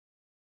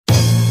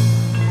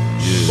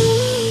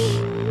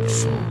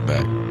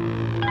back.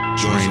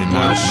 Draining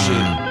out,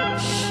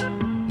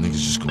 man.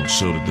 Niggas just gonna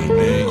chill today,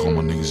 man. Call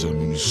my niggas up,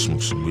 man.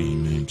 Smoke some weed,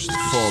 man. Just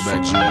fall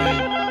back, G,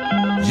 man.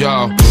 Yo,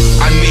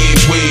 I need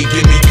weed,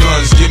 give me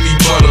guns, give me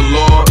butter,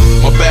 Lord.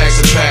 My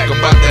bags are packed,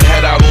 I'm about to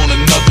head out on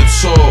another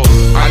tour.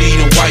 I need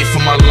a wife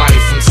for my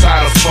life, I'm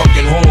tired of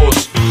fucking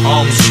whores.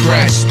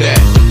 Scratch that,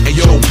 and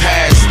yo,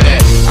 pass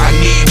that. I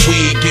need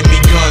weed, give me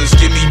guns,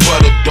 give me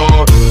butter,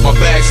 dog. My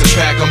bags are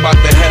packed, I'm about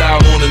to head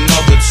out on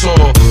another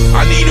tour.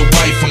 I need a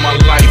wife for my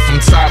life,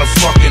 I'm tired of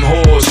fucking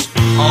whores.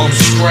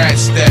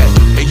 Scratch that,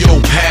 and yo,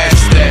 pass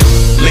that.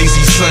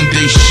 Lazy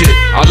Sunday shit,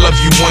 I love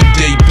you one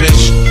day,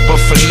 bitch. But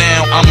for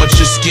now, I'ma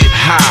just get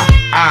high.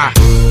 I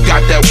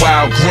got that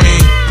wild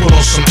green, put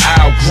on some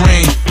Al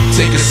Green.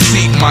 Take a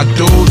seat, my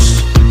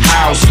dudes.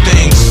 How's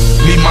things?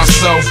 Me,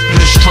 myself,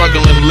 been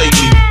struggling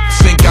lately.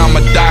 Think I'ma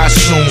die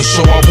soon,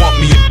 so I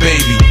want me a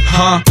baby.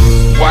 Huh?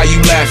 Why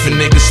you laughing,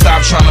 nigga?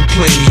 Stop trying to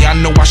play me. I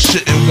know I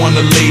shouldn't want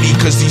a lady,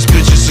 cause these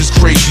bitches is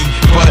crazy.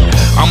 But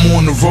I'm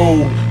on the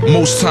road,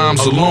 most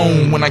times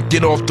alone. When I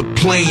get off the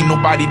plane,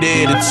 nobody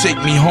there to take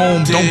me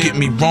home. Don't get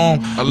me wrong,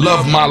 I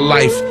love my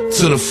life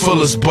to the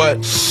fullest, but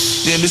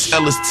damn, this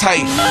L is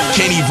tight,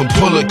 can't even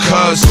pull it,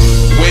 cuz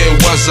where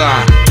was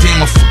I?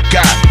 Damn, I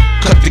forgot.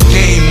 Cut the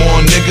game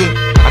on, nigga,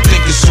 I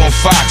think it's on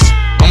Fox.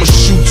 I'ma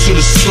shoot to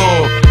the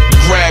store,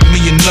 grab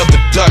me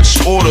another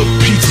Dutch, order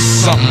pizza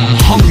something. I'm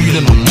hungry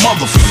than a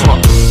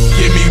motherfucker.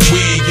 Give me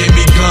weed, give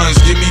me guns,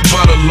 give me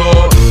butter,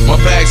 Lord. My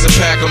bags are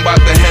packed, I'm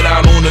about to head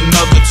out on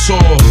another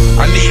tour.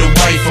 I need a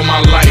wife for my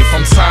life,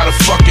 I'm tired of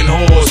fucking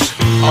whores.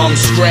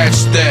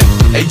 Scratch that,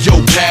 hey yo,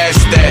 pass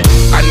that.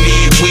 I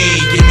need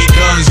weed, give me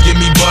guns, give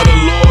me butter,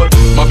 Lord.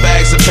 My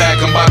bags are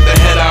packed, I'm about to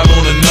head out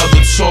on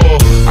another tour.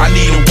 I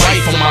need a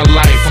wife for my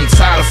life, I'm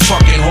tired of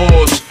fucking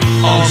whores.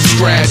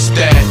 Scratch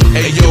that,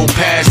 hey yo,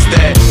 pass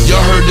that.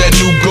 Y'all heard that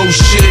new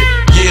ghost shit?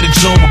 Yeah, the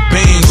joint with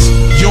beans.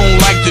 You don't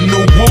like the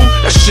new woo?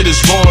 That shit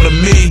is raw to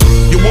me.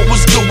 Yo, what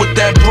was good with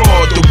that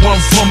broad? The one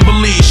from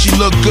Belize, she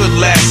looked good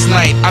last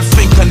night. I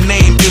think her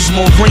name is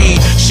Maureen.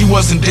 She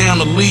wasn't down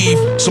to leave,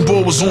 some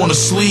boy was on her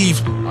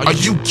sleeve. Are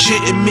you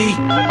kidding me?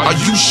 Are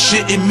you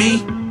shitting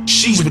me?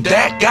 She's with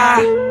that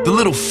guy, the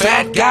little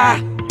fat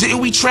guy. Didn't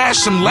we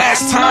trash him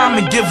last time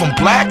and give him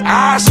black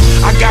eyes?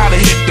 I gotta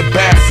hit the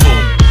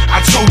bathroom. I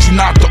told you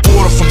not to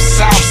order from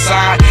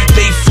Southside.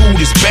 They food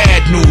is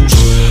bad news.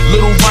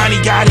 Little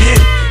Ronnie got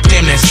hit.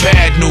 Damn, that's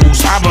bad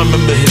news. I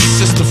remember his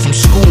sister from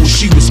school.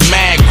 She was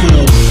mad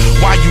cool.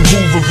 Why you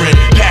hoovering?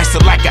 Passed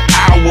it like an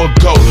hour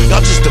ago.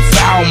 Y'all just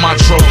devour my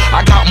throat.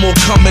 I got more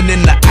coming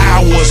in the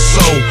hour or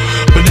so.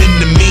 But in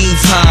the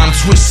meantime,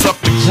 twist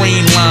up the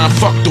green line.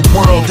 Fuck the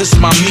world, this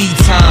my me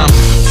time.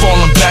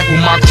 Falling back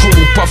with my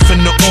crew,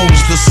 puffing the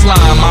ooze, the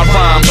slime. I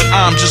rhyme, but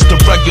I'm just a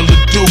regular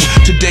dude.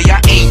 Today I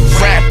ain't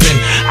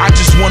rapping. I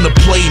just wanna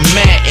play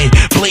Madden,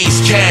 blaze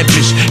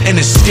cabbage, and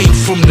escape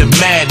from the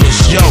madness.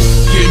 Yo,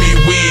 give me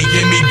weed,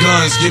 give me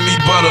guns, give me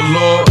butter,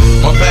 Lord.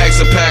 My bags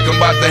are packed, I'm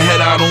about to head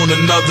out on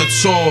another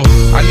tour.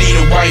 I need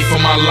a wife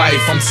for my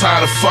life, I'm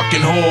tired of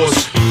fucking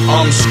whores.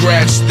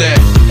 Scratch that,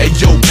 hey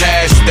yo,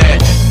 pass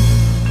that.